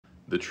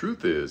The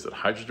truth is that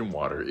hydrogen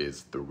water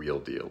is the real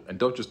deal. And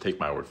don't just take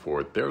my word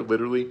for it. There are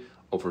literally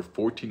over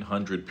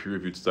 1,400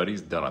 peer-reviewed studies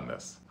done on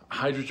this.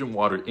 Hydrogen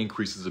water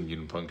increases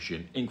immune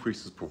function,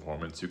 increases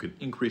performance. You can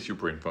increase your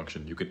brain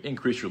function. You can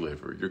increase your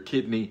liver, your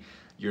kidney,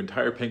 your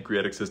entire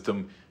pancreatic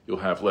system. You'll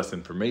have less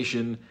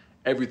inflammation,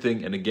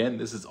 everything. And again,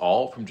 this is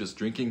all from just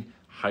drinking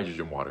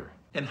hydrogen water.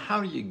 And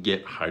how do you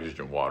get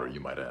hydrogen water, you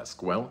might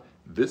ask? Well,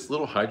 this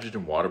little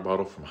hydrogen water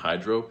bottle from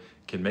Hydrow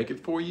can make it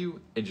for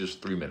you in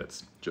just 3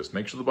 minutes. Just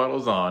make sure the bottle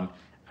is on,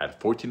 add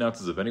 14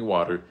 ounces of any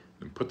water,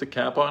 then put the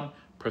cap on,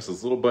 press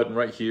this little button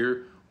right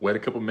here, wait a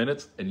couple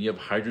minutes, and you have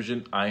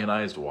hydrogen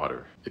ionized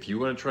water. If you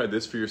want to try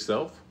this for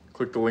yourself,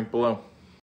 click the link below.